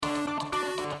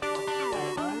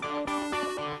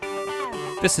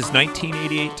This is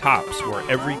 1988 Topps, where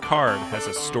every card has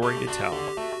a story to tell.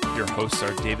 Your hosts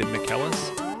are David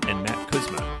McKellis and Matt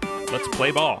Kuzma. Let's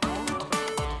play ball.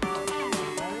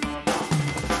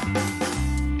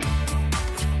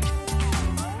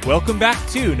 Welcome back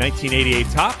to 1988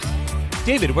 Topps.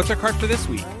 David, what's our card for this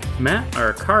week? Matt,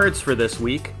 our cards for this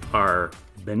week are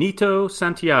Benito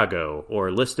Santiago,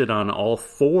 or listed on all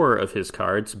four of his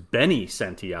cards, Benny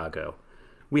Santiago.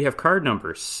 We have card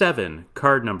number 7,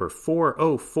 card number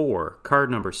 404, card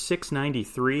number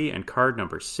 693, and card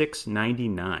number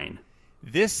 699.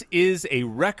 This is a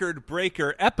record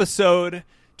breaker episode.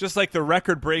 Just like the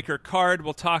record breaker card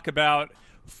we'll talk about,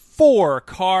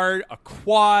 4-card, a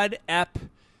quad ep.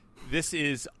 This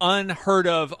is unheard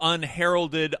of,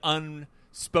 unheralded,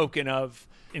 unspoken of.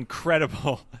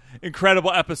 Incredible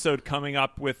episode coming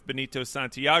up with Benito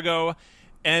Santiago.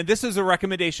 And this is a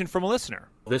recommendation from a listener.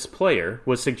 This player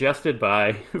was suggested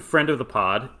by a friend of the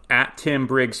pod, at Tim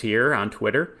Briggs here on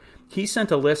Twitter. He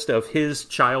sent a list of his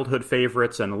childhood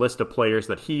favorites and a list of players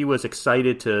that he was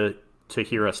excited to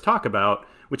hear us talk about,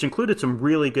 which included some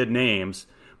really good names.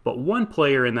 But one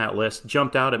player in that list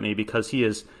jumped out at me because he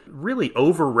is really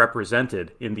overrepresented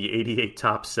in the 88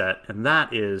 Topps set, and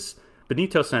that is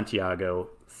Benito Santiago,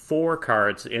 4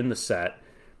 cards in the set.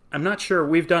 I'm not sure,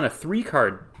 we've done a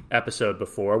 3-card episode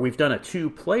before. We've done a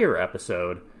 2-player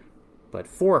episode, but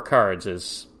 4 cards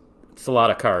it's a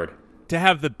lot of card. To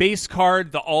have the base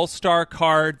card, the all-star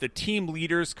card, the team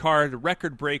leaders card, the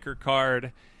record breaker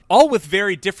card, all with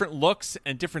very different looks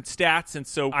and different stats, and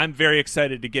so I'm very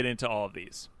excited to get into all of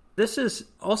these. This is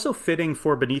also fitting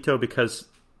for Benito because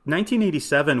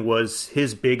 1987 was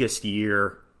his biggest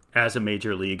year as a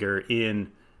major leaguer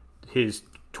in his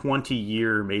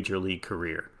 20-year major league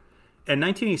career. And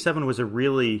 1987 was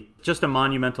just a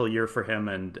monumental year for him,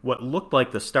 and what looked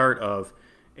like the start of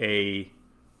a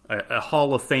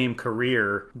Hall of Fame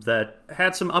career that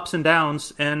had some ups and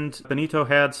downs, and Benito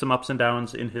had some ups and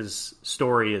downs in his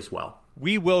story as well.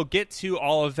 We will get to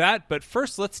all of that, but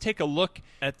first let's take a look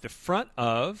at the front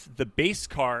of the base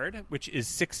card, which is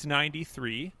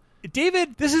 693.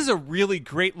 David, this is a really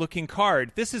great-looking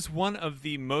card. This is one of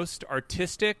the most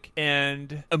artistic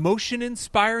and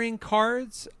emotion-inspiring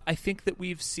cards I think that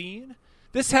we've seen.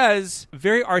 This has a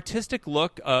very artistic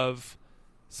look of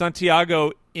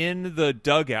Santiago in the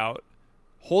dugout,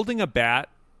 holding a bat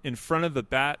in front of the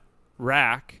bat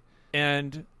rack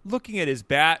and looking at his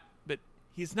bat, but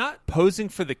he's not posing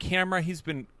for the camera. He's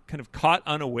been kind of caught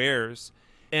unawares,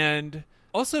 and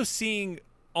also seeing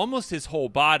almost his whole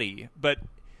body, but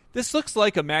this looks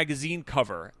like a magazine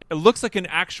cover. It looks like an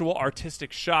actual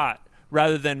artistic shot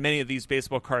rather than many of these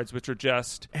baseball cards, which are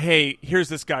just, hey, here's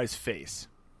this guy's face.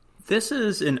 This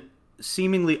is an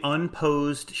seemingly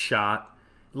unposed shot.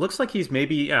 It looks like he's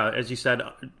maybe, as you said,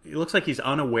 it looks like he's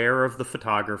unaware of the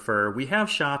photographer. We have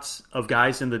shots of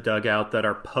guys in the dugout that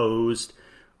are posed,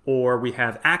 or we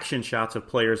have action shots of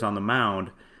players on the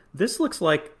mound. This looks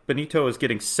like Benito is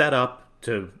getting set up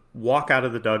to walk out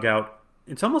of the dugout.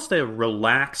 It's almost a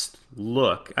relaxed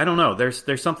look. I don't know.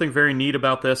 There's something very neat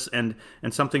about this and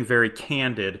something very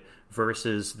candid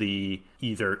versus the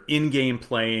either in-game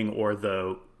playing or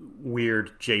the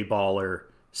weird J-baller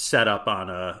setup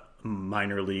on a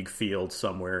minor league field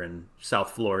somewhere in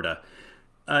South Florida.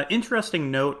 Interesting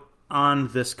note on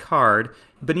this card,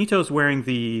 Benito's wearing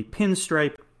the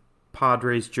pinstripe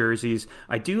Padres jerseys.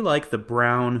 I do like the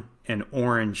brown and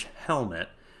orange helmet.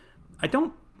 I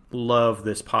don't love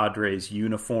this Padres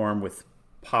uniform with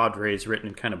Padres written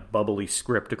in kind of bubbly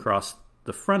script across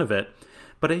the front of it,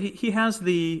 but he has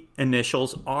the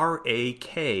initials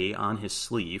R.A.K. on his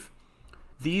sleeve.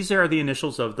 These are the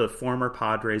initials of the former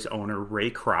Padres owner Ray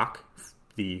Kroc,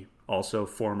 the also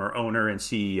former owner and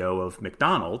CEO of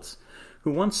McDonald's,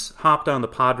 who once hopped on the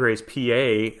Padres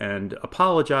PA and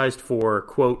apologized for,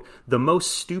 quote, the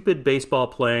most stupid baseball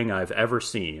playing I've ever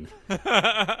seen.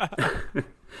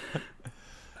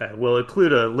 We'll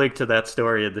include a link to that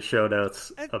story in the show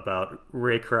notes about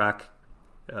Ray Kroc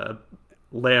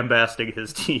lambasting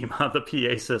his team on the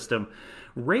PA system.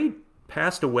 Ray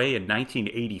passed away in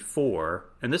 1984,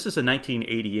 and this is a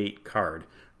 1988 card.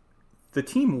 The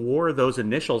team wore those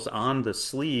initials on the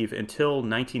sleeve until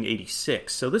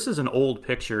 1986, so this is an old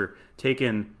picture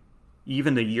taken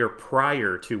even the year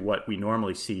prior to what we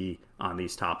normally see on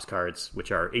these Topps cards,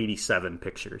 which are 87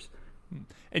 pictures.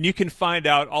 And you can find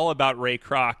out all about Ray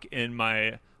Kroc in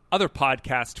my other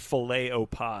podcast,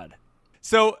 Filet-O-Pod.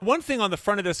 So one thing on the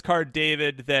front of this card,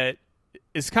 David, that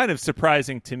is kind of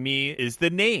surprising to me is the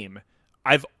name.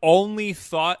 I've only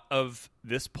thought of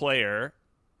this player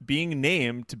being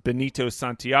named Benito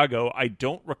Santiago. I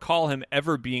don't recall him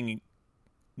ever being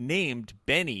named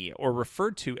Benny or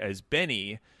referred to as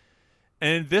Benny.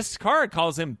 And this card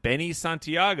calls him Benny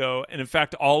Santiago. And in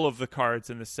fact, all of the cards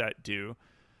in the set do.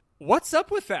 What's up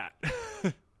with that?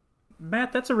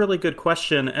 Matt, that's a really good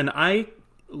question. And I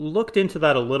looked into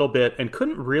that a little bit and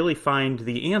couldn't really find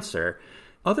the answer.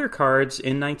 Other cards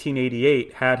in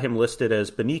 1988 had him listed as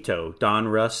Benito.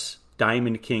 Donruss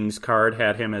Diamond King's card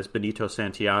had him as Benito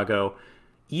Santiago.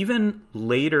 Even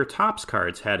later Topps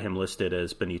cards had him listed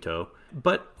as Benito.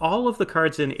 But all of the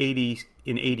cards in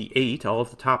 88, all of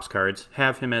the Topps cards,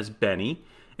 have him as Benny.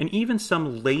 And even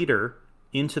some later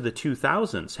into the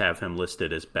 2000s have him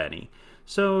listed as Benny.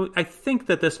 So I think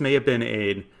that this may have been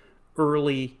an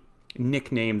early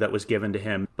nickname that was given to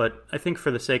him. But I think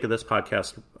for the sake of this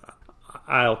podcast,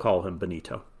 I'll call him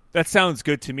Benito. That sounds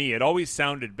good to me. It always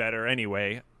sounded better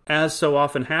anyway. As so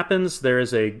often happens, there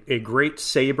is a great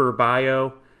Sabre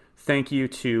bio. Thank you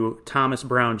to Thomas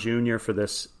Brown Jr. for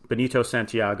this Benito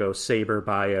Santiago Sabre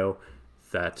bio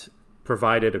that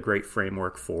provided a great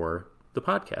framework for the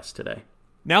podcast today.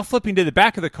 Now flipping to the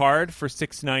back of the card for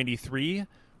 693,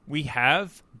 we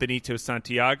have Benito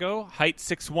Santiago, height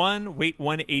 6'1", weight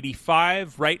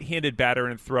 185, right-handed batter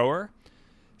and thrower.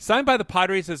 Signed by the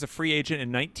Padres as a free agent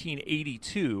in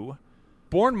 1982.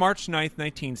 Born March 9th,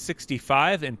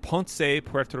 1965 in Ponce,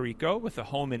 Puerto Rico, with a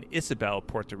home in Isabel,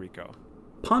 Puerto Rico.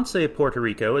 Ponce, Puerto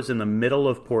Rico is in the middle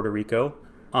of Puerto Rico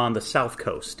on the south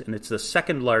coast, and it's the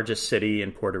second largest city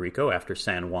in Puerto Rico after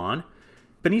San Juan.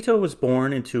 Benito was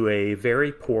born into a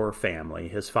very poor family.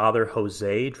 His father,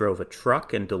 Jose, drove a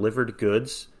truck and delivered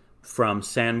goods from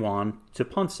San Juan to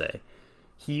Ponce.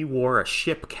 He wore a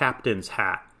ship captain's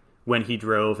hat when he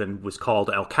drove and was called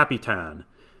El Capitan.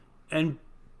 And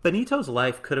Benito's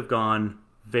life could have gone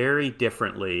very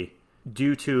differently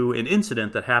due to an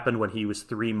incident that happened when he was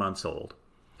 3 months old.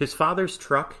 His father's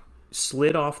truck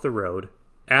slid off the road.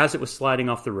 As it was sliding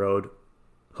off the road,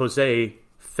 Jose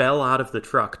fell out of the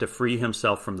truck to free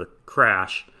himself from the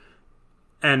crash.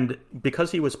 And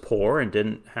because he was poor and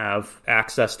didn't have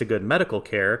access to good medical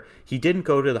care, he didn't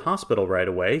go to the hospital right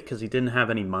away because he didn't have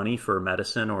any money for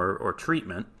medicine or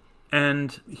treatment.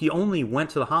 And he only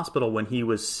went to the hospital when he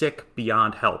was sick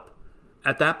beyond help.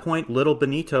 At that point, little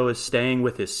Benito is staying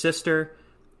with his sister.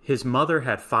 His mother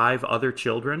had 5 other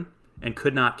children and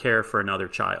could not care for another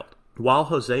child. While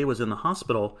Jose was in the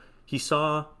hospital, he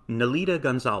saw Nelita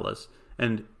Gonzalez.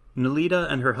 And Nelita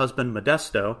and her husband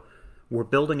Modesto were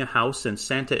building a house in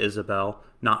Santa Isabel,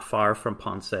 not far from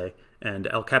Ponce, and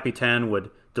El Capitan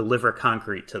would deliver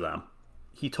concrete to them.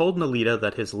 He told Nelita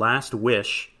that his last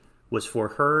wish was for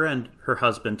her and her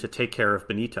husband to take care of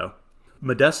Benito.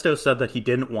 Modesto said that he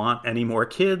didn't want any more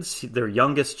kids. Their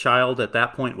youngest child at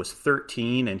that point was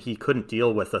 13, and he couldn't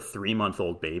deal with a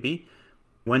 3-month-old baby.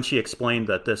 When she explained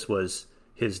that this was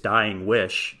his dying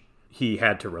wish, he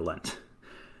had to relent.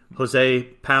 Jose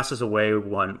passes away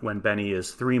when Benny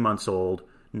is 3 months old.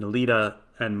 Nelita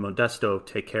and Modesto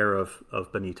take care of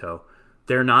Benito.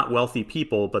 They're not wealthy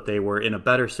people, but they were in a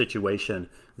better situation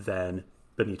than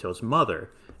Benito's mother.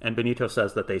 And Benito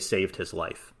says that they saved his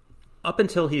life. Up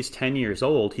until he's 10 years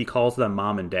old, he calls them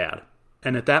mom and dad.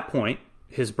 And at that point,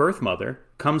 his birth mother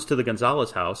comes to the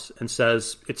Gonzalez house and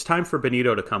says, "It's time for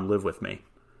Benito to come live with me."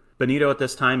 Benito at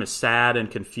this time is sad and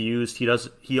confused.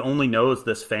 He only knows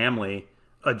this family.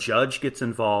 A judge gets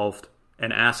involved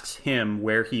and asks him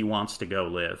where he wants to go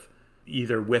live,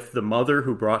 either with the mother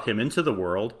who brought him into the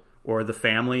world or the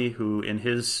family who, in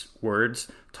his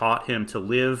words, taught him to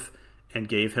live and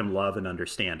gave him love and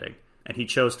understanding. And he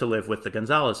chose to live with the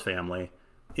Gonzalez family.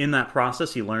 In that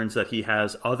process, he learns that he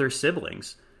has other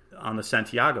siblings on the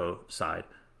Santiago side.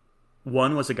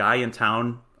 One was a guy in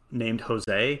town named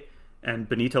Jose, and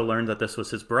Benito learned that this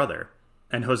was his brother.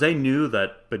 And Jose knew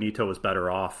that Benito was better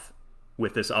off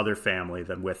with this other family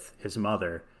than with his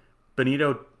mother.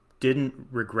 Benito didn't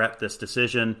regret this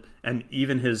decision, and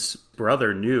even his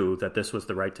brother knew that this was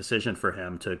the right decision for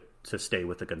him to stay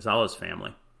with the Gonzalez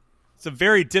family. It's a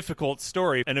very difficult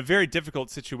story and a very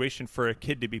difficult situation for a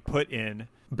kid to be put in.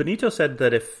 Benito said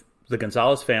that if the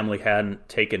Gonzalez family hadn't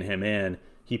taken him in,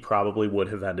 he probably would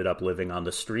have ended up living on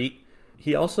the street.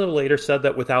 He also later said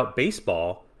that without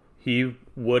baseball, he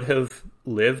would have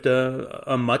lived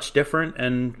a much different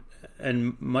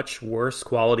and much worse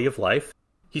quality of life.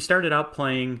 He started out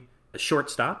playing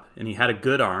shortstop, and he had a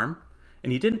good arm.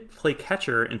 And he didn't play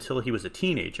catcher until he was a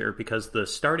teenager because the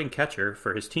starting catcher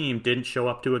for his team didn't show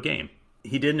up to a game.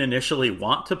 He didn't initially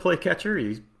want to play catcher.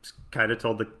 He kind of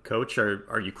told the coach,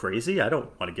 are you crazy? I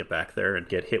don't want to get back there and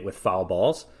get hit with foul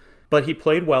balls. But he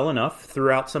played well enough,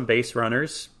 threw out some base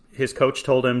runners. His coach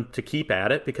told him to keep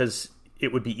at it because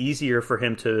it would be easier for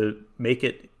him to make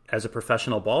it as a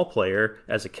professional ball player,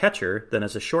 as a catcher, than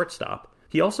as a shortstop.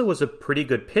 He also was a pretty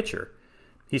good pitcher.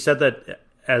 He said that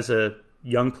as a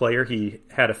young player, he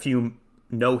had a few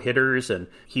no-hitters, and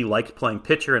he liked playing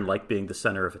pitcher and liked being the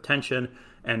center of attention,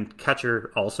 and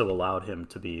catcher also allowed him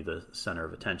to be the center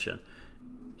of attention.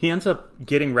 He ends up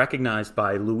getting recognized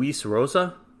by Luis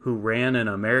Rosa, who ran an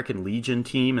American Legion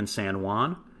team in San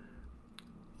Juan.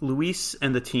 Luis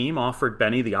and the team offered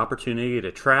Benny the opportunity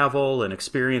to travel and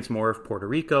experience more of Puerto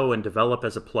Rico and develop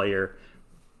as a player.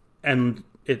 And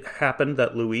it happened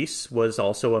that Luis was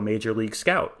also a major league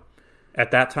scout.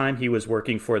 At that time, he was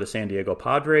working for the San Diego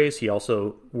Padres. He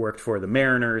also worked for the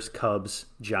Mariners, Cubs,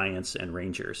 Giants, and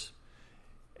Rangers.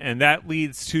 And that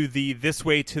leads to the This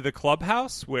Way to the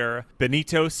Clubhouse, where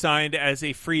Benito signed as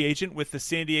a free agent with the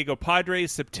San Diego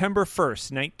Padres September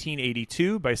 1st,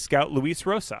 1982, by scout Luis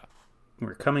Rosa.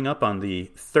 We're coming up on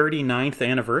the 39th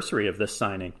anniversary of this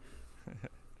signing.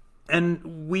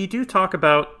 And we do talk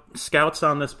about scouts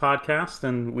on this podcast,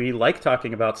 and we like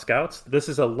talking about scouts. This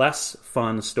is a less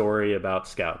fun story about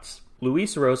scouts.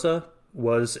 Luis Rosa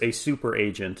was a super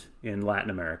agent in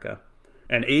Latin America.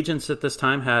 And agents at this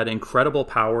time had incredible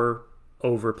power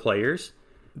over players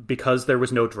because there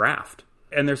was no draft.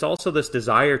 And there's also this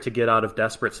desire to get out of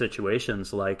desperate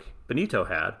situations like Benito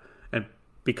had. And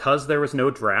because there was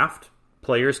no draft,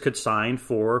 players could sign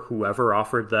for whoever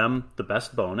offered them the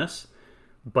best bonus.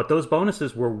 But those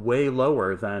bonuses were way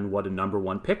lower than what a number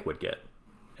one pick would get.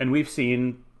 And we've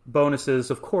seen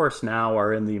bonuses, of course, now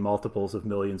are in the multiples of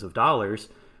millions of dollars.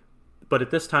 But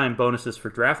at this time, bonuses for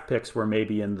draft picks were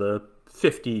maybe in the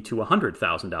 $50,000 to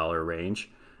 $100,000 range.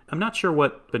 I'm not sure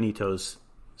what Benito's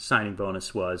signing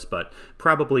bonus was, but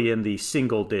probably in the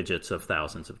single digits of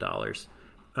thousands of dollars.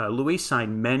 Luis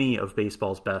signed many of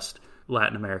baseball's best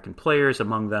Latin American players,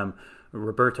 among them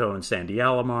Roberto and Sandy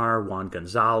Alomar, Juan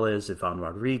Gonzalez, Ivan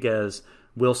Rodriguez,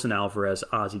 Wilson Alvarez,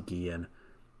 Ozzie Guillen.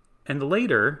 And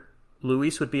later,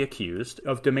 Luis would be accused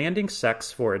of demanding sex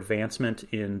for advancement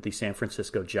in the San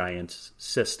Francisco Giants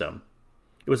system.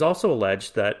 It was also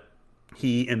alleged that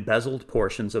he embezzled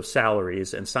portions of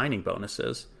salaries and signing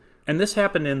bonuses. And this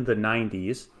happened in the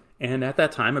 90s, and at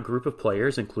that time, a group of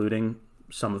players, including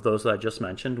some of those that I just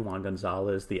mentioned, Juan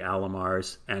Gonzalez, the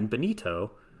Alomars, and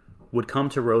Benito, would come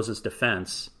to Rosa's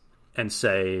defense and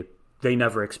say they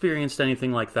never experienced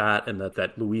anything like that and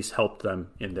that Luis helped them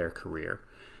in their career.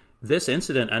 This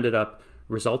incident ended up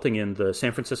resulting in the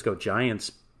San Francisco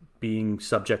Giants being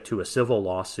subject to a civil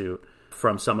lawsuit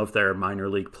from some of their minor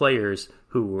league players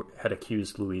who had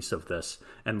accused Luis of this.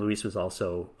 And Luis was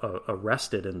also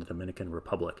arrested in the Dominican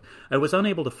Republic. I was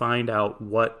unable to find out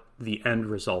what the end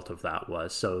result of that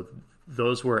was. So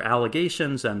those were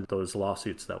allegations and those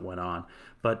lawsuits that went on.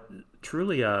 But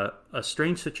truly a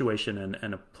strange situation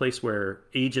and a place where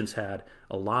agents had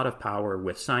a lot of power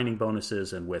with signing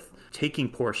bonuses and with taking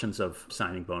portions of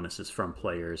signing bonuses from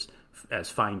players as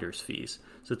finder's fees.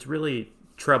 So it's really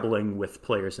troubling with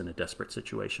players in a desperate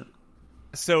situation.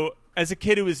 So as a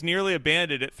kid who was nearly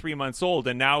abandoned at 3 months old,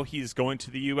 and now he's going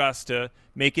to the U.S. to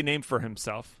make a name for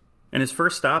himself. And his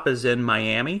first stop is in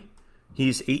Miami.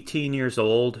 He's 18 years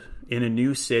old in a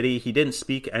new city. He didn't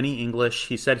speak any English.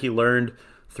 He said he learned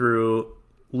through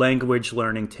language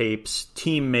learning tapes,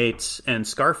 teammates, and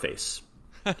Scarface.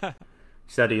 He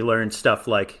said he learned stuff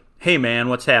like, "Hey man,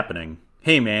 what's happening?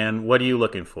 Hey man, what are you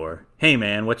looking for? Hey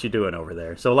man, what you doing over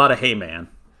there?" So a lot of "hey man."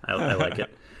 I like it.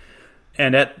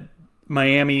 And at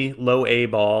Miami low A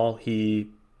ball, he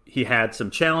had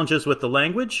some challenges with the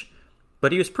language,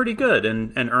 but he was pretty good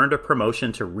and earned a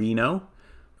promotion to Reno,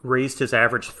 raised his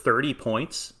average 30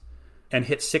 points, and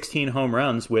hit 16 home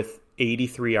runs with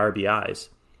 83 RBIs.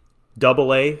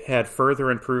 Double A had further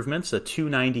improvements, a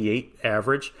 298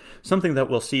 average, something that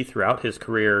we'll see throughout his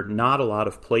career, not a lot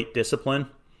of plate discipline.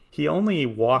 He only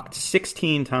walked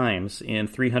 16 times in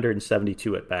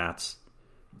 372 at-bats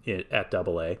at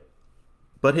Double A.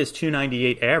 But his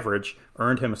 298 average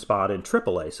earned him a spot in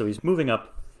Triple A, so he's moving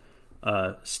up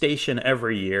station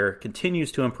every year,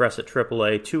 continues to impress at Triple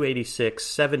A, 286,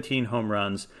 17 home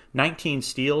runs, 19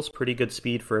 steals, pretty good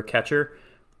speed for a catcher,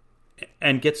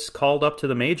 and gets called up to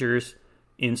the majors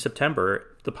in September.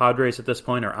 The Padres at this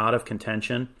point are out of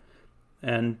contention,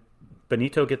 and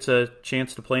Benito gets a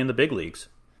chance to play in the big leagues.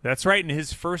 That's right, and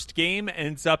his first game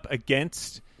ends up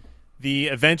against the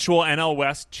eventual NL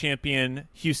West champion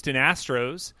Houston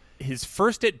Astros. His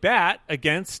first at-bat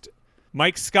against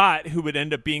Mike Scott, who would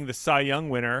end up being the Cy Young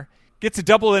winner, gets a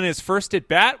double in his first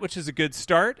at-bat, which is a good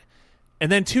start.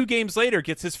 And then 2 games later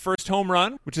gets his first home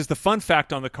run, which is the fun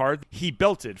fact on the card. He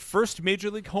belted first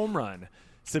Major League home run,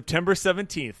 September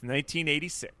 17th,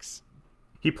 1986.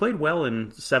 He played well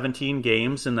in 17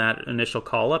 games in that initial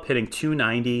call-up, hitting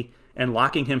 .290 and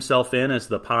locking himself in as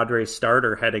the Padres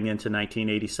starter heading into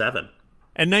 1987.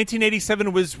 And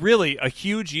 1987 was really a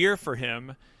huge year for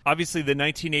him. Obviously, the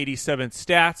 1987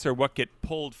 stats are what get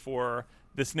pulled for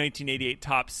this 1988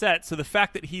 top set. So the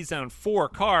fact that he's on 4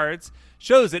 cards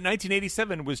shows that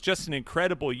 1987 was just an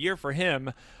incredible year for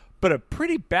him, but a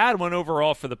pretty bad one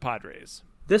overall for the Padres.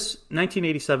 This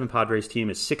 1987 Padres team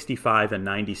is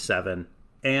 65-97,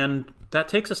 and that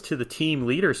takes us to the team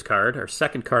leaders card, our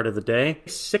second card of the day.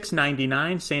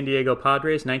 699 San Diego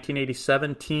Padres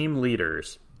 1987 team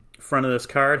leaders. Front of this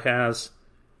card has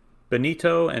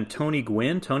Benito and Tony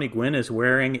Gwynn. Tony Gwynn is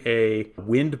wearing a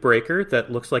windbreaker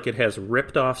that looks like it has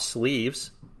ripped off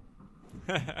sleeves.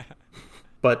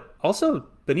 But also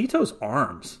Benito's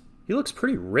arms. He looks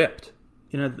pretty ripped.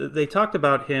 You know, they talked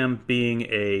about him being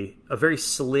a very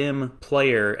slim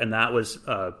player, and that was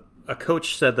a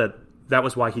coach said that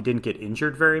was why he didn't get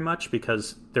injured very much,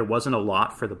 because there wasn't a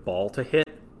lot for the ball to hit.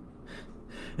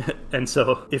 And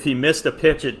so if he missed a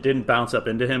pitch, it didn't bounce up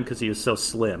into him because he was so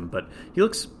slim. But he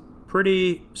looks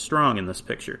pretty strong in this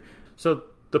picture. So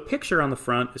the picture on the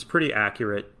front is pretty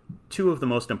accurate. 2 of the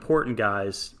most important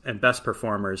guys and best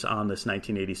performers on this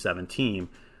 1987 team.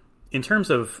 In terms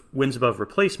of wins above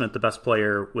replacement, the best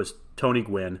player was Tony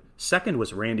Gwynn. Second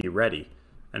was Randy Reddy.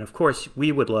 And of course,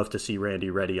 we would love to see Randy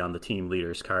Reddy on the team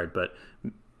leaders card, but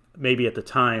maybe at the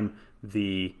time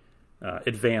the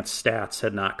advanced stats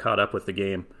had not caught up with the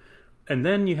game. And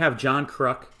then you have John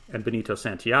Kruk and Benito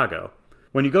Santiago.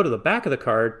 When you go to the back of the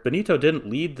card, Benito didn't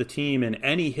lead the team in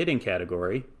any hitting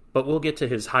category, but we'll get to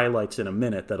his highlights in a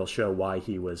minute that'll show why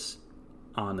he was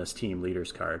on this team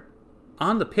leaders card.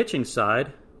 On the pitching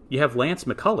side, you have Lance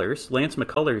McCullers. Lance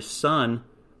McCullers' son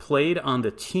played on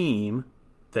the team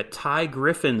that Ty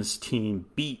Griffin's team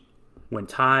beat when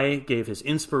Ty gave his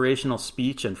inspirational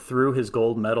speech and threw his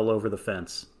gold medal over the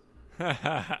fence.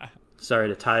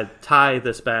 Sorry to tie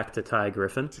this back to Ty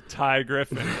Griffin. To Ty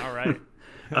Griffin, all right.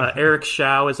 Eric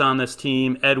Shao is on this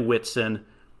team, Ed Whitson.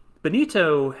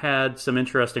 Benito had some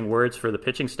interesting words for the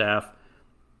pitching staff.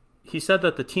 He said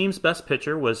that the team's best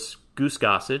pitcher was Goose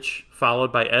Gossage,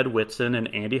 followed by Ed Whitson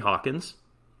and Andy Hawkins.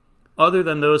 Other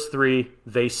than those 3,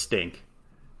 they stink.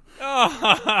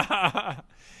 Oh,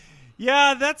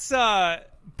 yeah, that's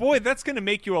going to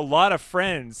make you a lot of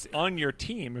friends on your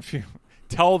team if you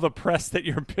tell the press that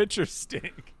your pitchers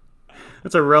stink.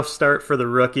 That's a rough start for the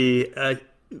rookie.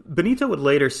 Benito would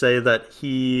later say that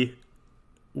he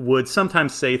would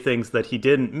sometimes say things that he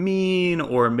didn't mean,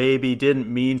 or maybe didn't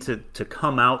mean to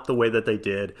come out the way that they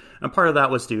did. And part of that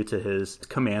was due to his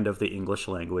command of the English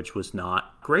language was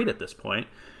not great at this point.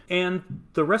 And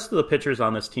the rest of the pitchers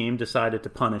on this team decided to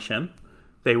punish him.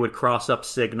 They would cross up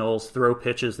signals, throw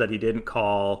pitches that he didn't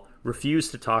call, refuse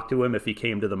to talk to him if he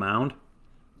came to the mound.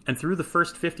 And through the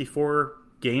first 54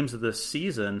 games of this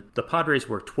season, the Padres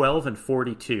were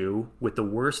 12-42 with the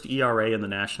worst ERA in the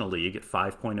National League at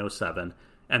 5.07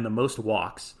 and the most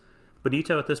walks.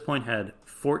 Benito at this point had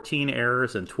 14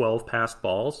 errors and 12 passed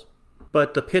balls.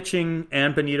 But the pitching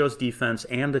and Benito's defense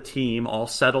and the team all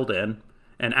settled in.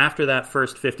 And after that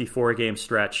first 54-game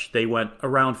stretch, they went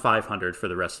around 500 for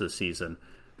the rest of the season.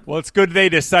 Well, it's good they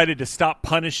decided to stop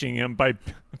punishing him by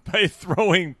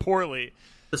throwing poorly.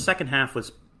 The second half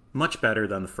was much better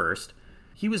than the first.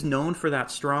 He was known for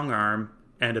that strong arm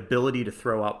and ability to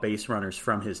throw out base runners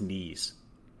from his knees.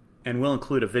 And we'll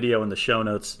include a video in the show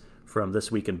notes from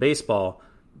This Week in Baseball.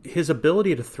 His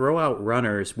ability to throw out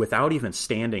runners without even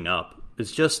standing up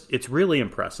it's really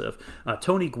impressive.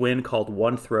 Tony Gwynn called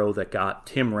one throw that got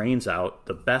Tim Raines out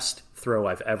the best throw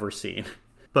I've ever seen.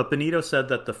 But Benito said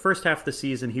that the first half of the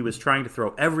season he was trying to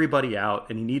throw everybody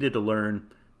out, and he needed to learn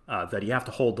that you have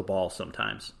to hold the ball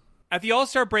sometimes. At the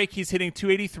All-Star break, he's hitting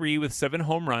 .283 with 7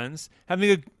 home runs, having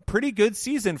a pretty good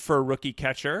season for a rookie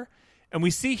catcher. And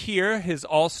we see here his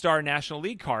All-Star National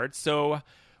League card. So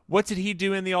what did he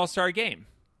do in the All-Star game?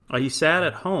 He sat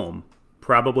at home,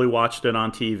 probably watched it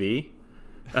on TV.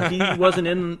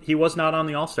 He was not on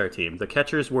the All-Star team. The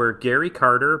catchers were Gary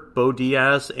Carter, Bo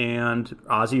Diaz, and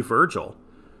Ozzie Virgil.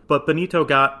 But Benito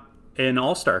got an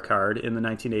All-Star card in the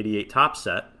 1988 top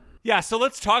set. Yeah, so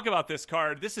let's talk about this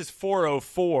card. This is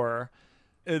 404,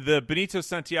 the Benito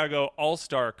Santiago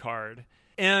All-Star card.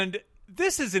 And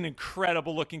this is an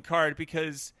incredible looking card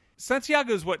because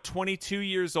Santiago is 22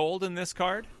 years old in this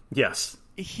card? Yes.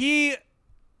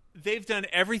 They've done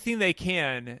everything they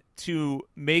can to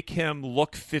make him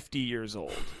look 50 years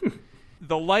old.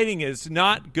 The lighting is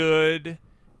not good.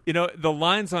 You know, the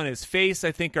lines on his face,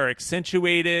 I think, are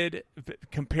accentuated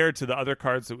compared to the other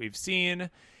cards that we've seen.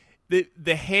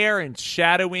 The hair and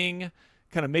shadowing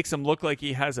kind of makes him look like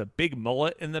he has a big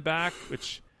mullet in the back,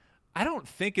 which I don't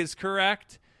think is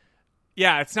correct.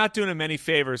 Yeah, it's not doing him any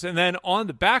favors. And then on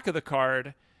the back of the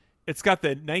card, it's got the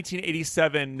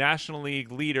 1987 National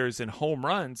League leaders in home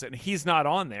runs, and he's not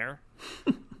on there.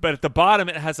 But at the bottom,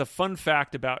 it has a fun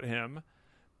fact about him,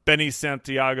 Benny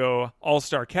Santiago,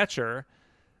 all-star catcher,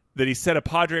 that he set a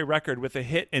Padre record with a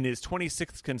hit in his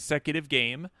 26th consecutive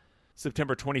game,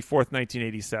 September 24th,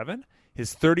 1987.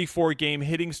 His 34-game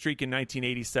hitting streak in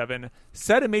 1987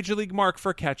 set a major league mark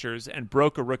for catchers and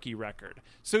broke a rookie record.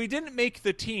 So he didn't make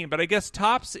the team, but I guess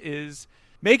Topps is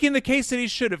making the case that he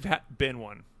should have been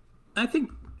one. I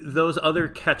think those other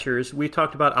catchers, we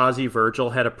talked about Ozzie Virgil,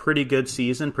 had a pretty good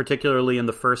season, particularly in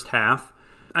the first half.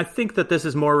 I think that this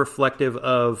is more reflective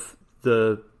of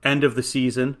the end of the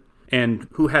season and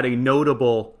who had a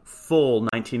notable full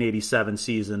 1987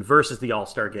 season versus the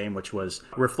All-Star game, which was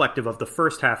reflective of the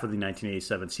first half of the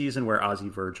 1987 season where Ozzie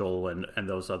Virgil and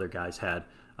those other guys had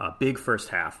a big first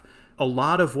half. A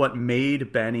lot of what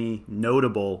made Benny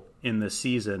notable in this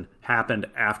season happened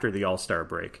after the All-Star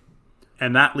break.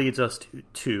 And that leads us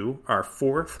to our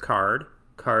fourth card,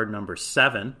 card number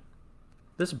 7.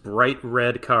 This bright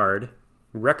red card,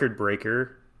 record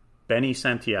breaker, Benny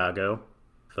Santiago,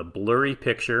 the blurry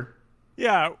picture.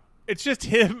 Yeah, it's just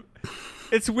him.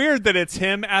 It's weird that it's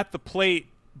him at the plate,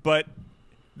 but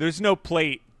there's no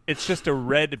plate. It's just a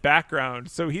red background.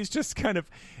 So he's just kind of,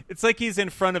 it's like he's in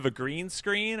front of a green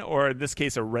screen, or in this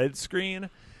case, a red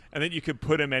screen, and then you could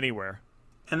put him anywhere.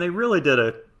 And they really did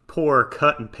a poor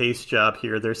cut and paste job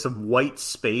here. There's some white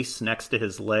space next to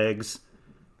his legs.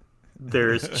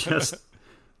 There's just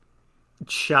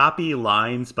choppy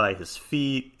lines by his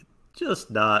feet. Just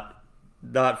not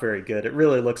very good. It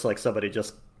really looks like somebody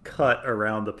just cut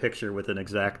around the picture with an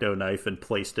X-Acto knife and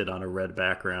placed it on a red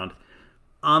background.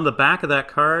 On the back of that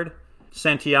card,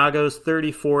 Santiago's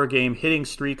 34-game hitting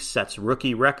streak sets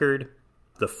rookie record.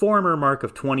 The former mark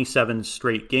of 27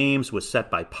 straight games was set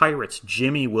by Pirates'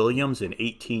 Jimmy Williams in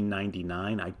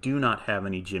 1899. I do not have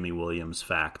any Jimmy Williams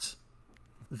facts.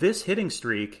 This hitting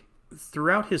streak,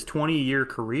 throughout his 20-year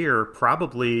career,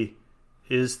 probably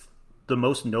is the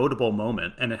most notable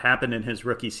moment, and it happened in his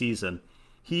rookie season.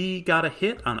 He got a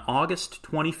hit on August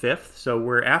 25th, so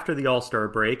we're after the All-Star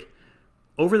break.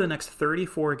 Over the next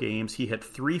 34 games, he hit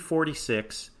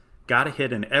 .346, got a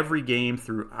hit in every game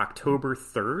through October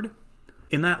 3rd.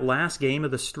 In that last game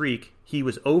of the streak, he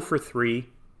was 0 for 3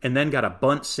 and then got a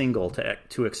bunt single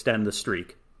to extend the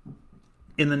streak.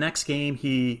 In the next game,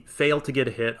 he failed to get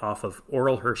a hit off of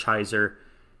Orel Hershiser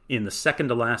in the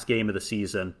second-to-last game of the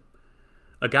season.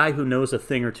 A guy who knows a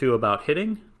thing or two about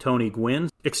hitting, Tony Gwynn,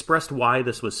 expressed why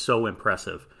this was so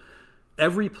impressive.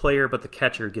 Every player but the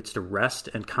catcher gets to rest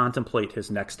and contemplate his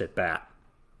next at-bat.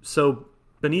 So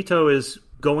Benito is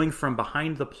going from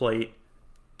behind the plate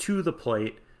to the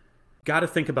plate. Got to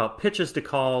think about pitches to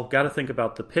call. Got to think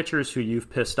about the pitchers who you've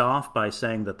pissed off by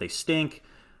saying that they stink.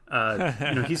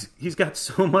 He's got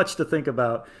so much to think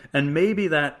about, and maybe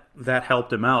that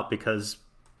helped him out because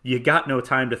you got no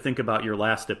time to think about your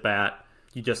last at bat.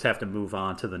 You just have to move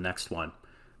on to the next one.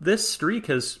 This streak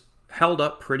has held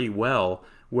up pretty well,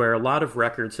 where a lot of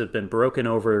records have been broken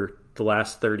over the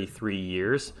last 33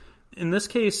 years. In this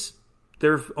case,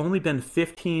 there have only been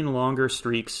 15 longer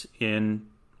streaks in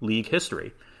league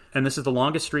history. And this is the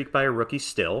longest streak by a rookie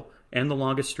still, and the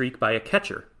longest streak by a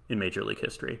catcher in Major League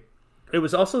history. It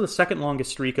was also the second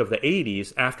longest streak of the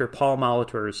 80s after Paul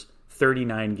Molitor's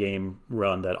 39-game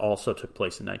run that also took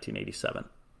place in 1987.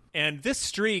 And this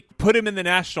streak put him in the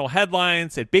national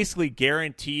headlines. It basically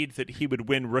guaranteed that he would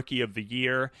win Rookie of the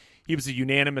Year. He was a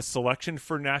unanimous selection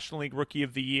for National League Rookie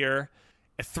of the Year.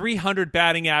 A .300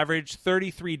 batting average,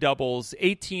 33 doubles,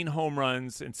 18 home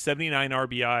runs, and 79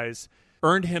 RBIs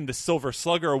earned him the Silver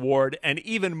Slugger Award. And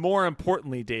even more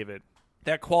importantly, David,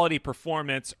 that quality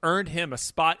performance earned him a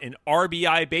spot in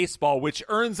RBI Baseball, which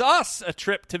earns us a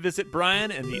trip to visit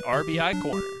Brian in the RBI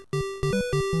Corner.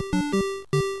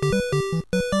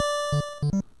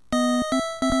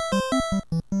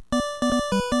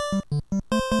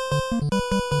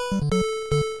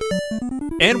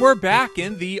 And we're back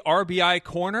in the RBI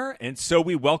Corner, and so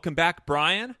we welcome back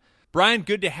Brian. Brian,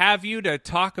 good to have you to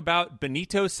talk about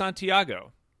Benito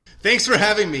Santiago. Thanks for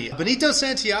having me. Benito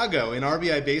Santiago in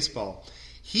RBI Baseball.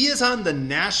 He is on the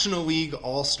National League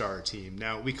All-Star team.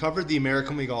 Now, we covered the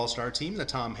American League All-Star team in the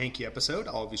Tom Henke episode.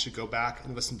 All of you should go back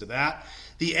and listen to that.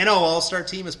 The NL All-Star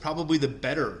team is probably the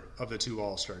better of the two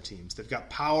All-Star teams. They've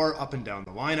got power up and down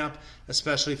the lineup,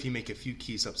 especially if you make a few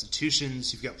key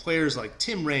substitutions. You've got players like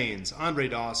Tim Raines, Andre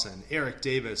Dawson, Eric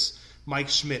Davis, Mike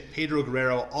Schmidt, Pedro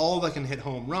Guerrero, all that can hit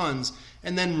home runs,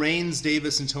 and then Raines,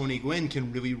 Davis, and Tony Gwynn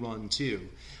can really run too.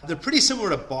 They're pretty similar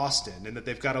to Boston in that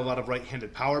they've got a lot of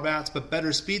right-handed power bats, but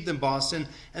better speed than Boston,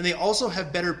 and they also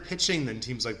have better pitching than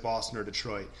teams like Boston or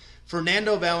Detroit.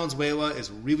 Fernando Valenzuela is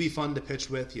really fun to pitch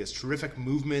with. He has terrific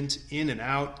movement in and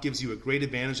out, gives you a great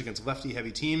advantage against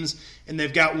lefty-heavy teams, and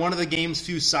they've got one of the game's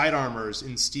few sidearmers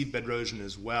in Steve Bedrosian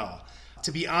as well.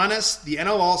 To be honest, the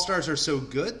NL All-Stars are so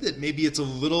good that maybe it's a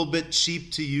little bit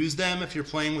cheap to use them if you're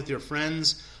playing with your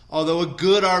friends, although a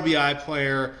good RBI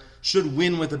player should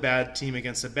win with a bad team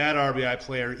against a bad RBI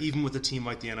player, even with a team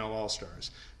like the NL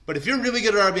All-Stars. But if you're really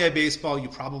good at RBI baseball, you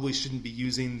probably shouldn't be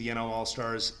using the NL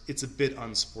All-Stars. It's a bit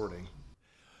unsporting.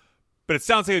 But it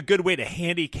sounds like a good way to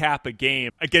handicap a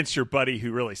game against your buddy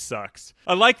who really sucks.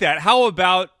 I like that. How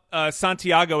about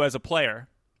Santiago as a player?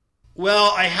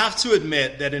 Well, I have to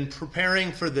admit that in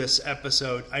preparing for this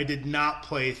episode, I did not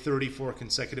play 34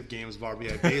 consecutive games of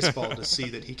RBI baseball to see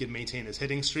that he could maintain his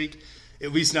hitting streak,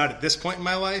 at least not at this point in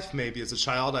my life. Maybe as a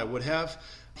child I would have.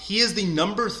 He is the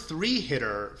number 3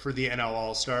 hitter for the NL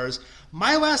All-Stars.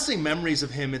 My lasting memories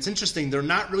of him, it's interesting, they're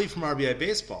not really from RBI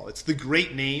baseball. It's the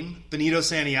great name. Benito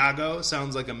Santiago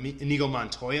sounds like Inigo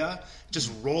Montoya. It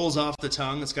just rolls off the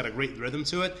tongue. It's got a great rhythm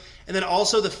to it. And then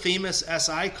also the famous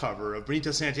SI cover of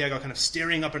Benito Santiago kind of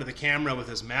staring up into the camera with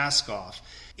his mask off.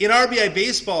 In RBI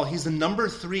baseball, he's the number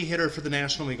 3 hitter for the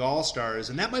National League All-Stars,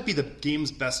 and that might be the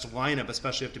game's best lineup,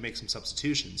 especially if you have to make some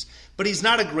substitutions. But he's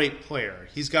not a great player.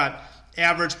 He's got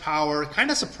average power,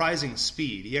 kind of surprising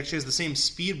speed. He actually has the same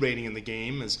speed rating in the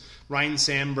game as Ryan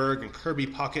Sandberg and Kirby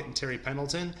Puckett and Terry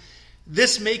Pendleton.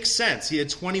 This makes sense. He had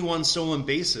 21 stolen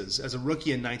bases as a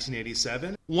rookie in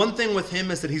 1987. One thing with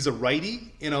him is that he's a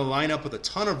righty in a lineup with a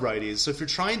ton of righties, so if you're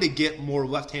trying to get more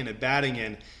left-handed batting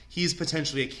in, he's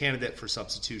potentially a candidate for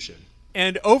substitution.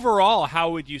 And overall,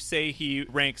 how would you say he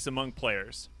ranks among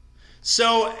players?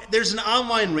 So there's an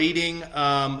online rating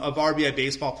of RBI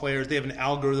baseball players. They have an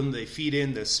algorithm they feed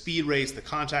in the speed rates, the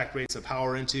contact rates, the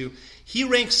power into. He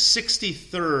ranks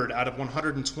 63rd out of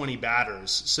 120 batters.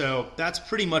 So that's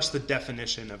pretty much the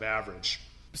definition of average.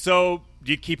 So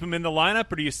do you keep him in the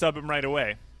lineup or do you sub him right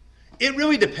away? It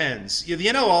really depends. The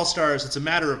NL All-Stars, it's a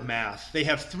matter of math. They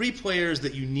have 3 players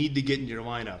that you need to get in your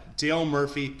lineup. Dale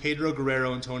Murphy, Pedro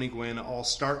Guerrero, and Tony Gwynn all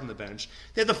start on the bench.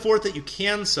 They have the 4th that you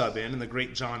can sub in, and the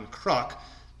great John Kruk.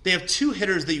 They have 2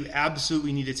 hitters that you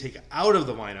absolutely need to take out of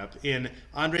the lineup in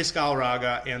Andres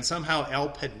Galarraga, and somehow Al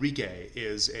Pedrique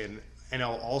is an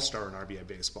NL All-Star in RBI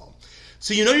baseball.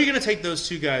 So you know you're going to take those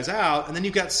 2 guys out, and then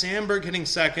you've got Sandberg hitting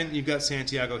 2nd, you've got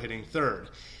Santiago hitting 3rd.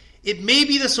 It may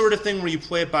be the sort of thing where you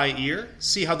play it by ear,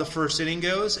 see how the first inning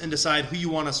goes, and decide who you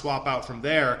want to swap out from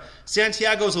there.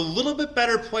 Santiago is a little bit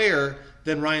better player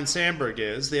than Ryan Sandberg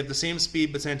is. They have the same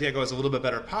speed, but Santiago has a little bit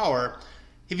better power.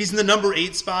 If he's in the number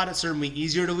 8 spot, it's certainly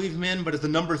easier to leave him in, but as the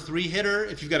number 3 hitter,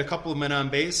 if you've got a couple of men on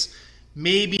base,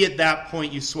 maybe at that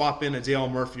point you swap in a Dale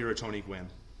Murphy or a Tony Gwynn.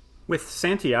 With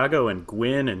Santiago and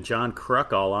Gwynn and John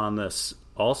Kruk all on this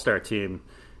All-Star team,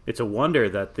 it's a wonder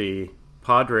that the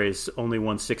Padres only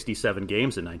won 67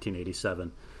 games in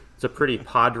 1987. It's a pretty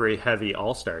Padre-heavy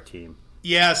All-Star team.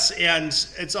 Yes, and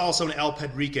it's also an El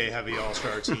Pedrique-heavy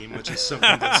All-Star team, which is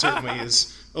something that certainly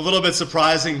is a little bit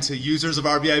surprising to users of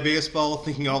RBI baseball,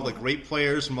 thinking all the great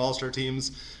players from All-Star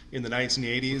teams in the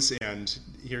 1980s, and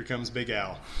here comes Big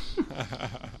Al.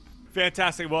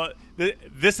 Fantastic. Well,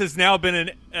 this has now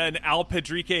been an Al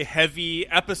Pedrique-heavy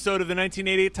episode of the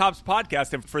 1988 Topps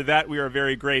podcast, and for that we are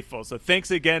very grateful. So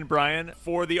thanks again, Brian,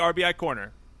 for the RBI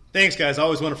Corner. Thanks, guys.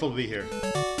 Always wonderful to be here.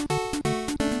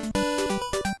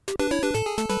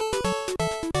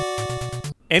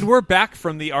 And we're back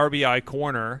from the RBI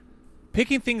Corner.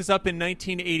 Picking things up in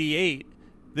 1988,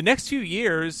 the next few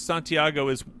years, Santiago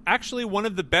is actually one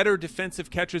of the better defensive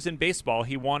catchers in baseball.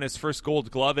 He won his first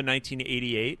Gold Glove in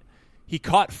 1988. He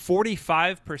caught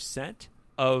 45%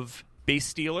 of base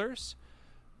stealers,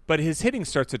 but his hitting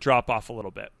starts to drop off a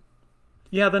little bit.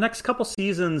 Yeah, the next couple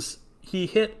seasons, he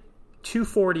hit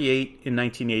 248 in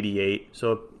 1988,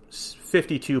 so a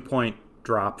 52-point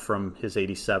drop from his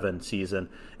 87 season,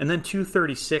 and then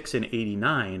 236 in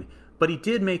 89, but he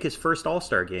did make his first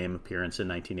All-Star Game appearance in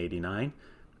 1989,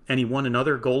 and he won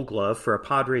another Gold Glove for a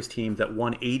Padres team that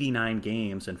won 89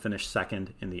 games and finished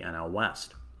second in the NL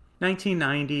West.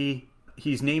 1990,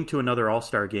 he's named to another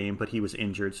All-Star Game, but he was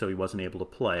injured, so he wasn't able to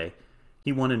play.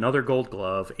 He won another Gold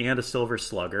Glove and a Silver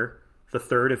Slugger, the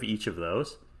third of each of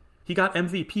those. He got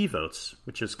MVP votes,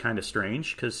 which is kind of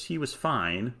strange, because he was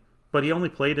fine, but he only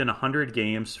played in 100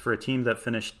 games for a team that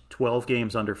finished 12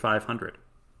 games under 500.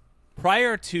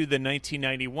 Prior to the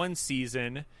 1991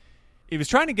 season, He was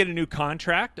trying to get a new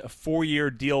contract, a 4-year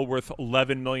deal worth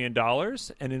 $11 million,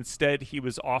 and instead he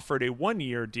was offered a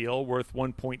 1-year deal worth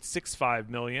 $1.65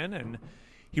 million, and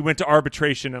he went to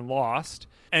arbitration and lost,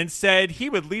 and said he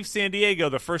would leave San Diego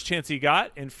the first chance he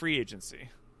got in free agency.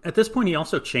 At this point, he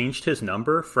also changed his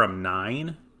number from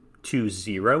 9 to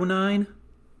 09.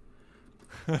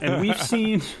 And we've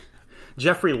seen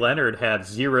Jeffrey Leonard had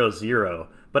 00,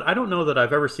 but I don't know that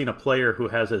I've ever seen a player who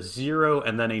has a 0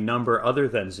 and then a number other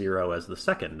than 0 as the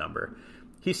second number.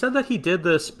 He said that he did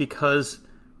this because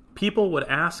people would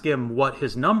ask him what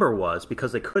his number was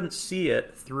because they couldn't see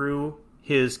it through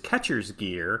his catcher's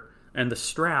gear and the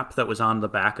strap that was on the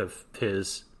back of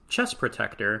his chest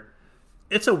protector.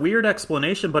 It's a weird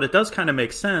explanation, but it does kind of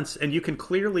make sense, and you can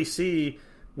clearly see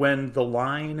when the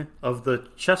line of the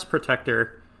chest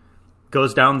protector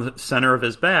goes down the center of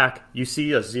his back, you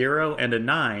see a 0 and a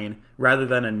 9 rather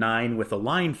than a 9 with a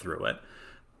line through it.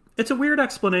 It's a weird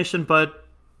explanation, but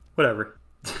whatever.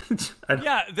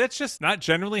 Yeah, that's just not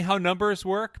generally how numbers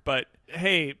work, but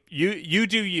hey, you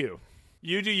do you.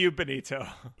 You do you, Benito.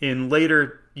 In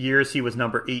later years, he was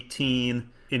number 18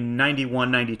 in 91,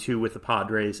 92 with the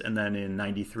Padres, and then in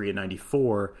 93 and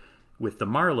 94 with the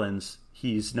Marlins,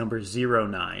 he's number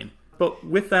 09. But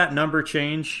with that number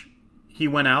change, he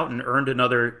went out and earned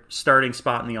another starting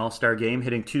spot in the All-Star game,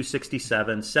 hitting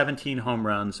 .267, 17 home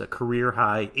runs, a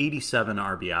career-high 87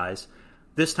 RBIs.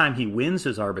 This time he wins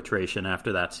his arbitration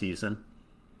after that season.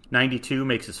 92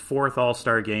 makes his fourth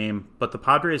All-Star game, but the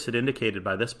Padres had indicated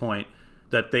by this point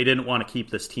that they didn't want to keep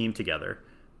this team together.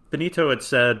 Benito had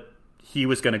said he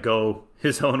was going to go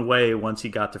his own way once he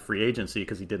got to free agency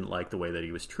because he didn't like the way that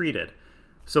he was treated.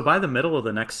 So by the middle of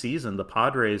the next season, the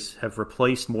Padres have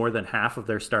replaced more than half of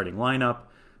their starting lineup.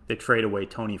 They trade away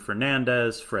Tony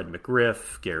Fernandez, Fred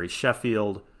McGriff, Gary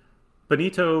Sheffield.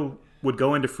 Benito would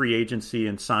go into free agency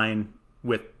and sign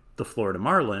with the Florida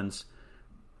Marlins.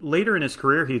 Later in his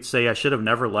career, he'd say, "I should have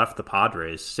never left the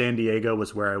Padres. San Diego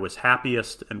was where I was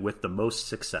happiest and with the most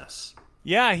success."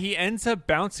 Yeah, he ends up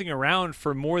bouncing around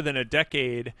for more than a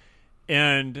decade.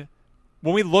 And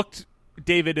when we looked,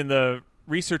 David, in the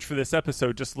research for this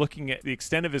episode, just looking at the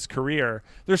extent of his career,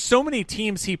 there's so many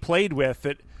teams he played with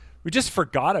that we just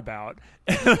forgot about.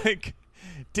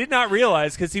 Did not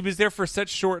realize because he was there for such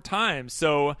short time.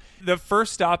 So the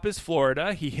first stop is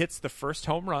Florida. He hits the first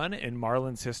home run in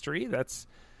Marlins history. That's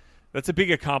a big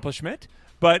accomplishment.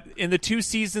 But in the 2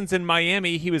 seasons in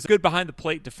Miami, he was good behind the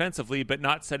plate defensively, but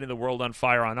not setting the world on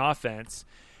fire on offense.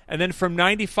 And then from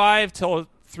 95 till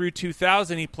through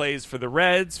 2000, he plays for the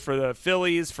Reds, for the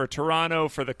Phillies, for Toronto,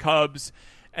 for the Cubs,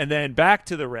 and then back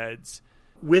to the Reds.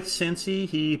 With Cincy,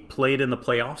 he played in the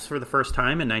playoffs for the first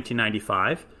time in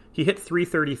 1995. He hit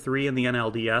 .333 in the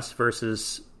NLDS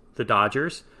versus the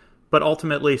Dodgers, but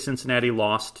ultimately Cincinnati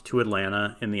lost to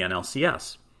Atlanta in the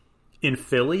NLCS. In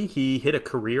Philly, he hit a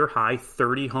career-high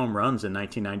 30 home runs in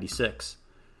 1996,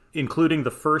 including the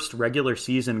first regular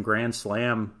season grand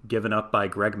slam given up by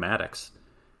Greg Maddux.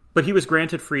 But he was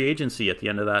granted free agency at the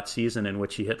end of that season in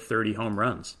which he hit 30 home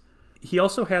runs. He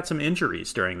also had some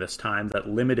injuries during this time that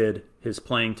limited his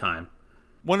playing time.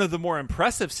 One of the more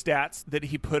impressive stats that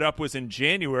he put up was in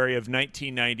January of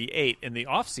 1998 in the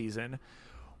offseason,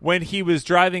 when he was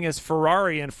driving his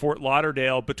Ferrari in Fort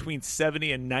Lauderdale between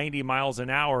 70 and 90 miles an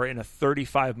hour in a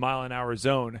 35-mile-an-hour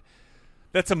zone.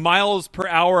 That's a miles per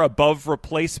hour above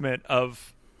replacement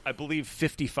of, I believe,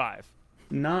 55.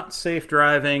 Not safe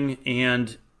driving,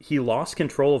 and he lost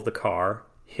control of the car,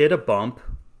 hit a bump,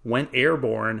 went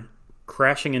airborne,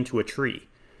 crashing into a tree.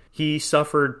 He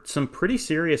suffered some pretty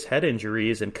serious head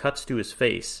injuries and cuts to his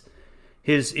face.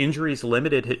 His injuries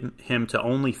limited him to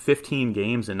only 15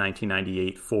 games in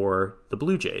 1998 for the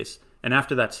Blue Jays, and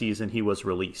after that season, he was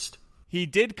released. He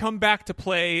did come back to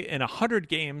play in 100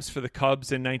 games for the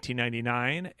Cubs in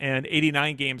 1999 and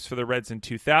 89 games for the Reds in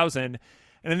 2000.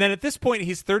 And then at this point,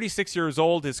 he's 36 years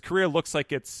old. His career looks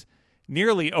like it's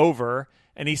nearly over,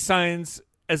 and he signs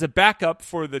as a backup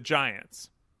for the Giants.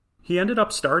 He ended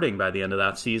up starting by the end of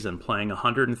that season, playing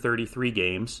 133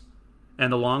 games,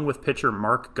 and along with pitcher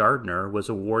Mark Gardner, was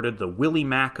awarded the Willie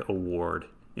Mack Award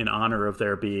in honor of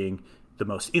their being the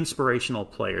most inspirational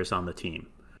players on the team.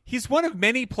 He's one of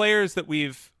many players that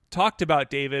we've talked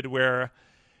about, David, where,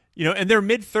 in their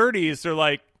mid-30s, they're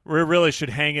like, we really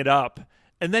should hang it up,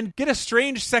 and then get a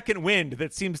strange second wind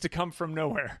that seems to come from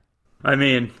nowhere. I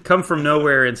mean, come from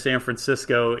nowhere in San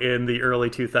Francisco in the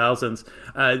early 2000s.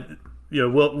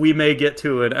 We may get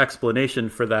to an explanation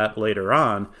for that later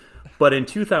on, but in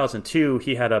 2002,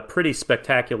 he had a pretty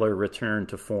spectacular return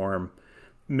to form,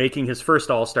 making his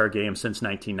first All-Star game since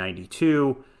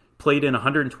 1992, played in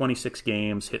 126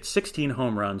 games, hit 16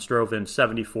 home runs, drove in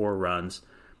 74 runs,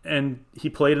 and he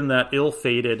played in that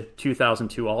ill-fated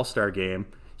 2002 All-Star game.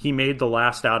 He made the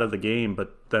last out of the game,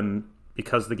 but then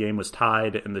because the game was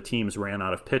tied and the teams ran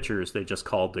out of pitchers, they just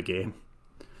called the game.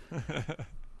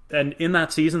 And in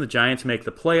that season, the Giants make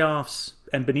the playoffs,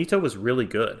 and Benito was really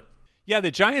good. Yeah,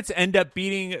 the Giants end up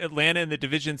beating Atlanta in the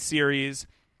division series.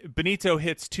 Benito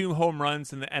hits 2 home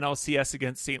runs in the NLCS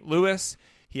against St. Louis.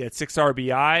 He had 6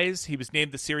 RBIs. He was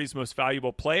named the series' most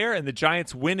valuable player, and the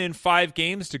Giants win in 5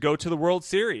 games to go to the World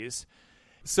Series.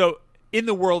 So in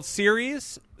the World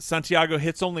Series, Santiago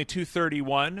hits only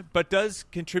 .231, but does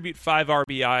contribute 5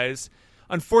 RBIs.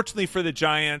 Unfortunately for the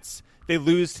Giants, they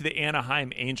lose to the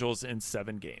Anaheim Angels in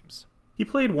 7 games. He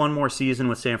played one more season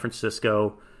with San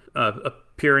Francisco,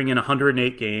 appearing in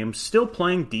 108 games, still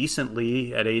playing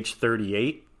decently at age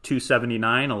 38,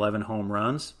 .279, 11 home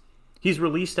runs. He's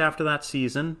released after that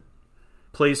season,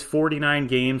 plays 49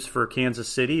 games for Kansas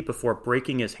City before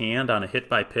breaking his hand on a hit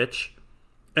by pitch,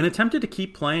 and attempted to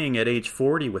keep playing at age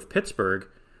 40 with Pittsburgh,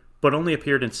 but only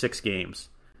appeared in 6 games.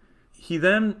 He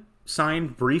then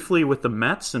signed briefly with the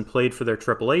Mets and played for their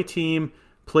AAA team,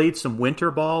 played some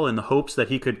winter ball in the hopes that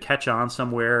he could catch on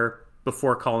somewhere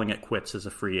before calling it quits as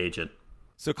a free agent.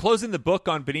 So closing the book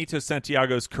on Benito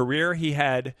Santiago's career, he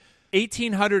had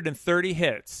 1,830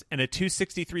 hits and a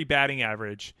 .263 batting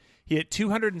average. He hit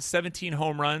 217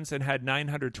 home runs and had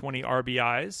 920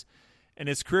 RBIs, and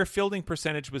his career fielding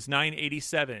percentage was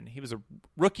 .987. He was a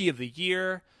Rookie of the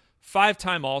Year,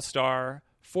 5-time All-Star,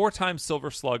 4-time Silver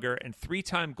Slugger, and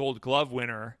 3-time Gold Glove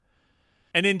winner.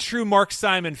 And in true Mark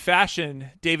Simon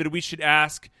fashion, David, we should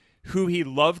ask who he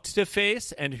loved to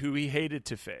face and who he hated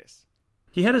to face.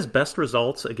 He had his best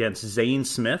results against Zane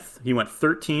Smith. He went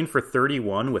 13 for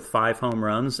 31 with 5 home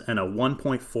runs and a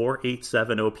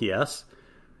 1.487 OPS.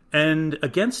 And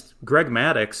against Greg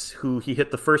Maddux, who he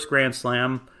hit the first grand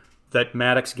slam that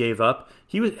Maddux gave up,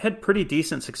 he had pretty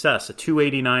decent success, a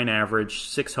 .289 average,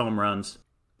 6 home runs.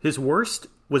 His worst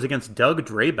was against Doug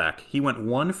Drabek. He went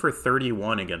 1 for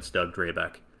 31 against Doug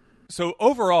Drabek. So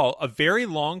overall, a very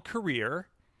long career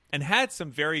and had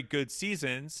some very good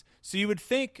seasons. So you would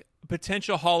think a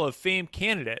potential Hall of Fame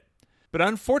candidate. But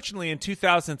unfortunately, in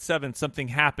 2007, something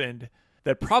happened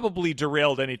that probably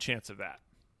derailed any chance of that.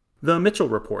 The Mitchell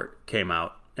Report came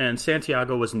out, and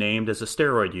Santiago was named as a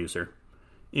steroid user.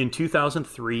 In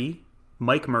 2003,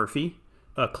 Mike Murphy,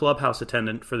 a clubhouse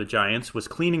attendant for the Giants, was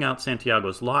cleaning out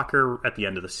Santiago's locker at the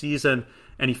end of the season,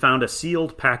 and he found a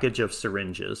sealed package of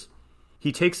syringes.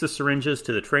 He takes the syringes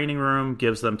to the training room,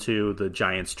 gives them to the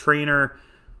Giants trainer,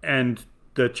 and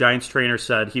the Giants trainer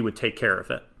said he would take care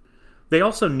of it. They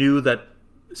also knew that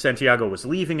Santiago was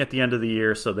leaving at the end of the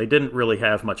year, so they didn't really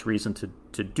have much reason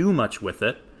to do much with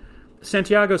it.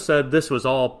 Santiago said this was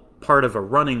all part of a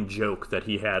running joke that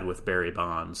he had with Barry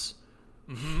Bonds.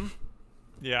 Mm-hmm.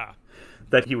 Yeah.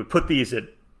 That he would put these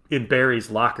in Barry's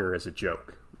locker as a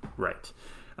joke. Right.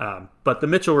 But the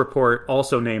Mitchell Report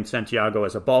also named Santiago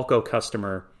as a Balco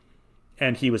customer,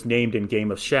 and he was named in Game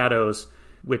of Shadows,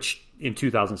 which in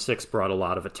 2006 brought a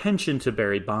lot of attention to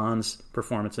Barry Bonds'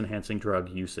 performance-enhancing drug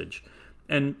usage.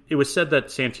 And it was said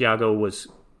that Santiago was,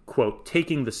 quote,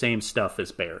 taking the same stuff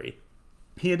as Barry.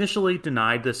 He initially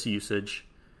denied this usage,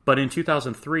 but in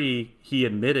 2003, he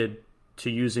admitted to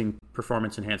using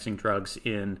performance-enhancing drugs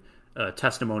in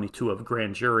testimony to a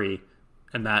grand jury,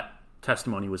 and that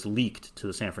testimony was leaked to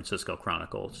the San Francisco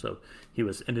Chronicle. So he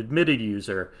was an admitted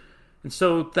user. And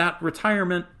so that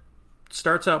retirement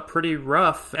starts out pretty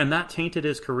rough, and that tainted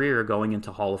his career going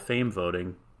into Hall of Fame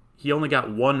voting. He only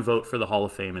got 1 vote for the Hall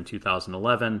of Fame in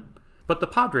 2011, but the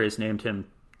Padres named him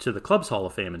to the club's Hall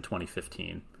of Fame in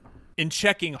 2015. In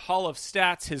checking Hall of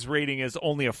Stats, his rating is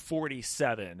only a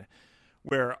 47,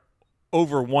 where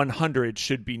over 100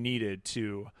 should be needed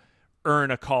to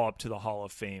earn a call-up to the Hall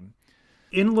of Fame.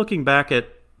 In looking back at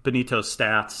Benito's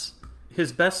stats,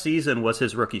 his best season was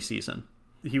his rookie season.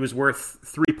 He was worth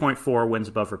 3.4 wins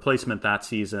above replacement that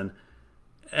season,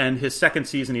 and his second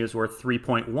season he was worth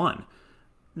 3.1.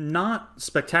 Not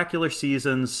spectacular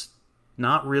seasons,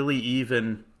 not really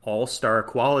even all-star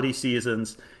quality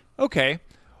seasons. Okay.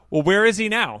 Well, where is he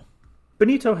now?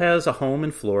 Benito has a home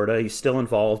in Florida. He's still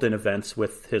involved in events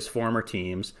with his former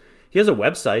teams. He has a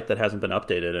website that hasn't been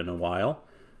updated in a while.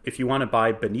 If you want to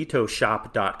buy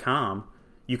BenitoShop.com,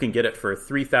 you can get it for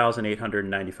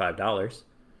 $3,895.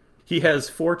 He has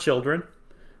 4 children,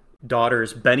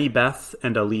 daughters Benny Beth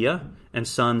and Aaliyah, and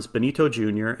sons Benito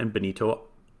Jr. and Benito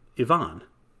Ivan.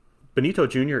 Benito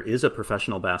Jr. is a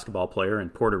professional basketball player in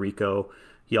Puerto Rico.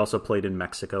 He also played in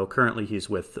Mexico. Currently, he's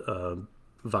with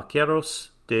Vaqueros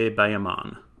de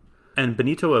Bayamón. And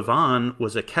Benito Ivan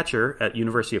was a catcher at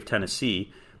University of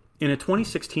Tennessee. In a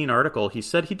 2016 article, he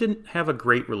said he didn't have a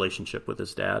great relationship with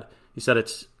his dad. He said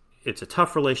it's a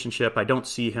tough relationship. I don't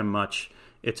see him much.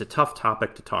 It's a tough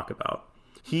topic to talk about.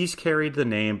 He's carried the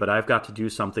name, but I've got to do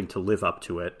something to live up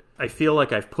to it. I feel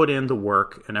like I've put in the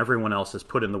work, and everyone else has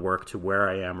put in the work to where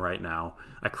I am right now.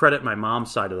 I credit my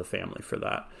mom's side of the family for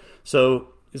that. So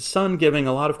his son giving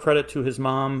a lot of credit to his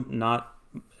mom, not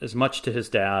as much to his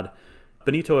dad.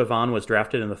 Benito Ivan was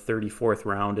drafted in the 34th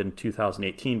round in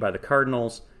 2018 by the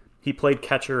Cardinals. He played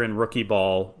catcher in rookie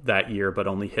ball that year, but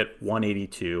only hit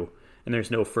 182, and there's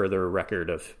no further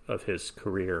record of his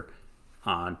career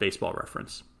on Baseball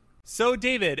Reference. So,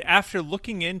 David, after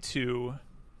looking into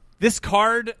this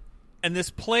card and this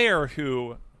player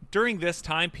who, during this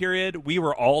time period, we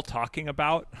were all talking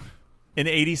about in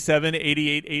 87,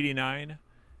 88, 89,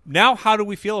 now how do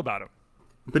we feel about him?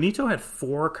 Benito had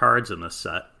 4 cards in this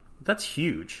set. That's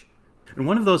huge. And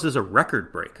one of those is a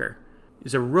record breaker.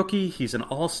 He's a rookie. He's an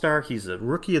all-star. He's a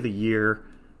rookie of the year.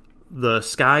 The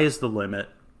sky is the limit.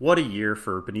 What a year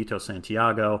for Benito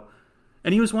Santiago.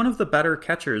 And he was one of the better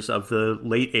catchers of the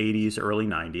late 80s, early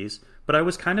 90s. But I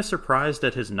was kind of surprised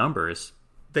at his numbers.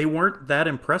 They weren't that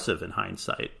impressive in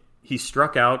hindsight. He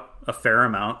struck out a fair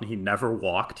amount, and he never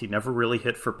walked. He never really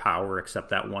hit for power except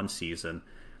that one season.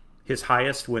 His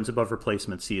highest wins above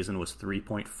replacement season was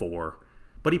 3.4.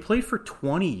 But he played for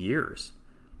 20 years.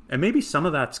 And maybe some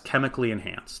of that's chemically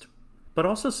enhanced. But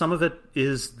also some of it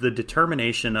is the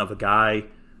determination of a guy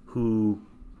who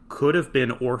could have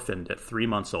been orphaned at 3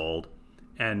 months old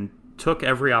and took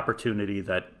every opportunity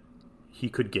that he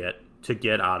could get to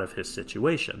get out of his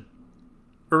situation.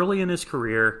 Early in his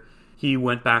career, he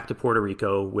went back to Puerto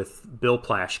Rico with Bill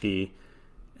Plaschke,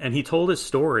 and he told his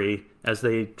story as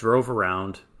they drove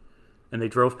around, and they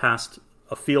drove past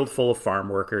a field full of farm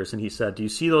workers, and he said, "Do you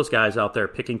see those guys out there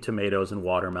picking tomatoes and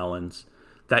watermelons?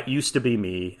 That used to be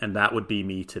me, and that would be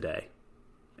me today."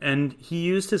 And he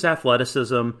used his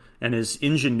athleticism and his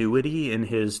ingenuity in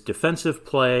his defensive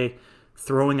play.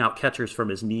 Throwing out catchers from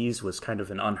his knees was kind of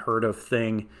an unheard of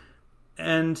thing.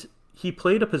 And he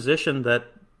played a position that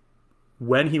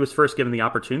when he was first given the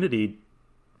opportunity,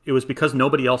 it was because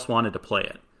nobody else wanted to play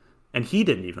it. And he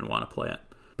didn't even want to play it.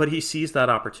 But he seized that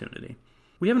opportunity.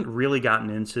 We haven't really gotten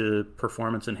into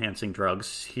performance-enhancing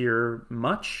drugs here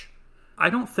much. I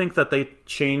don't think that they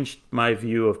changed my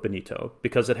view of Benito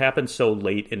because it happened so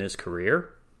late in his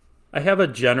career. I have a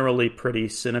generally pretty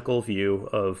cynical view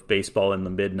of baseball in the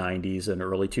mid-90s and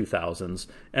early 2000s,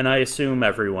 and I assume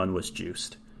everyone was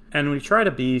juiced. And we try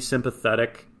to be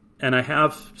sympathetic, and I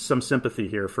have some sympathy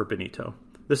here for Benito.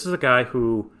 This is a guy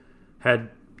who had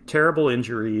terrible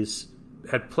injuries,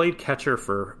 had played catcher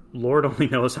for Lord only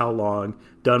knows how long,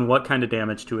 done what kind of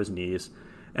damage to his knees,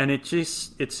 and it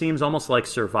seems almost like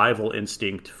survival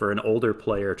instinct for an older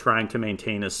player trying to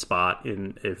maintain his spot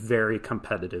in a very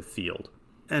competitive field.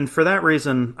 And for that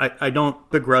reason, I don't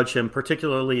begrudge him,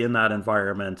 particularly in that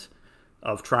environment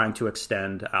of trying to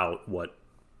extend out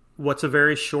what's a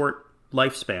very short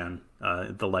lifespan,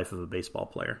 the life of a baseball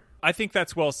player. I think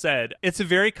that's well said. It's a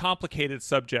very complicated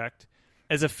subject.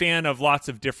 As a fan of lots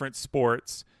of different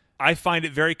sports, I find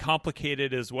it very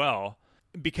complicated as well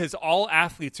because all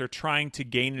athletes are trying to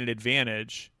gain an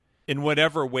advantage in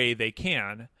whatever way they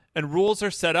can. And rules are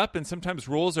set up, and sometimes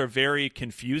rules are very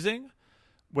confusing.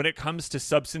 When it comes to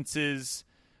substances,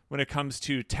 when it comes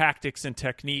to tactics and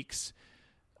techniques,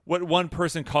 what one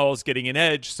person calls getting an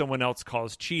edge, someone else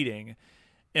calls cheating.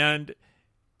 And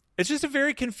it's just a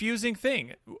very confusing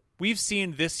thing. We've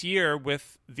seen this year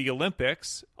with the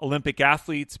Olympics, Olympic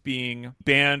athletes being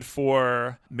banned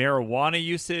for marijuana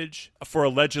usage, for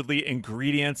allegedly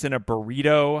ingredients in a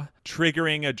burrito,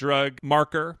 triggering a drug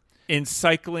marker. In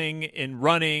cycling, in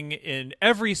running, in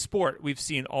every sport, we've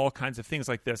seen all kinds of things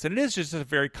like this. And it is just a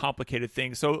very complicated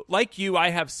thing. So like you,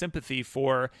 I have sympathy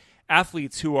for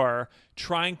athletes who are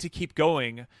trying to keep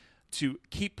going, to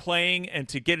keep playing and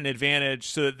to get an advantage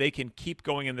so that they can keep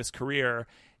going in this career,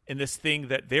 in this thing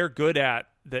that they're good at,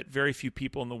 that very few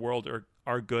people in the world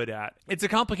are good at. It's a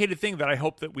complicated thing that I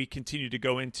hope that we continue to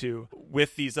go into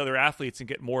with these other athletes and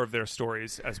get more of their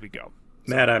stories as we go.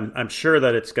 So. Matt, I'm sure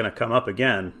that it's going to come up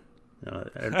again.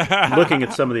 Looking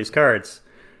at some of these cards,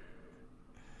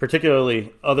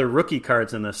 particularly other rookie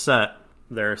cards in this set,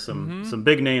 there are some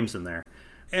big names in there.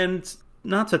 And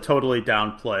not to totally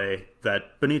downplay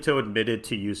that Benito admitted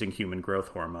to using human growth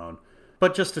hormone,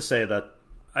 but just to say that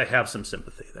I have some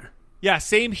sympathy there. Yeah,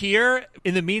 same here.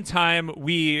 In the meantime,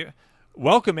 we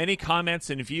welcome any comments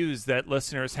and views that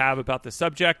listeners have about the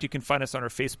subject. You can find us on our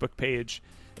Facebook page,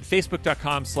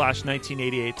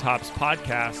 facebook.com/1988 Topps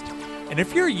Podcast. And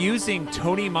if you're using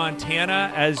Tony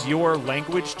Montana as your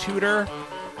language tutor,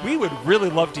 we would really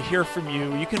love to hear from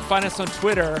you. You can find us on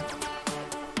Twitter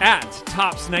at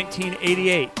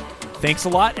Tops1988. Thanks a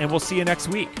lot, and we'll see you next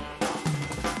week.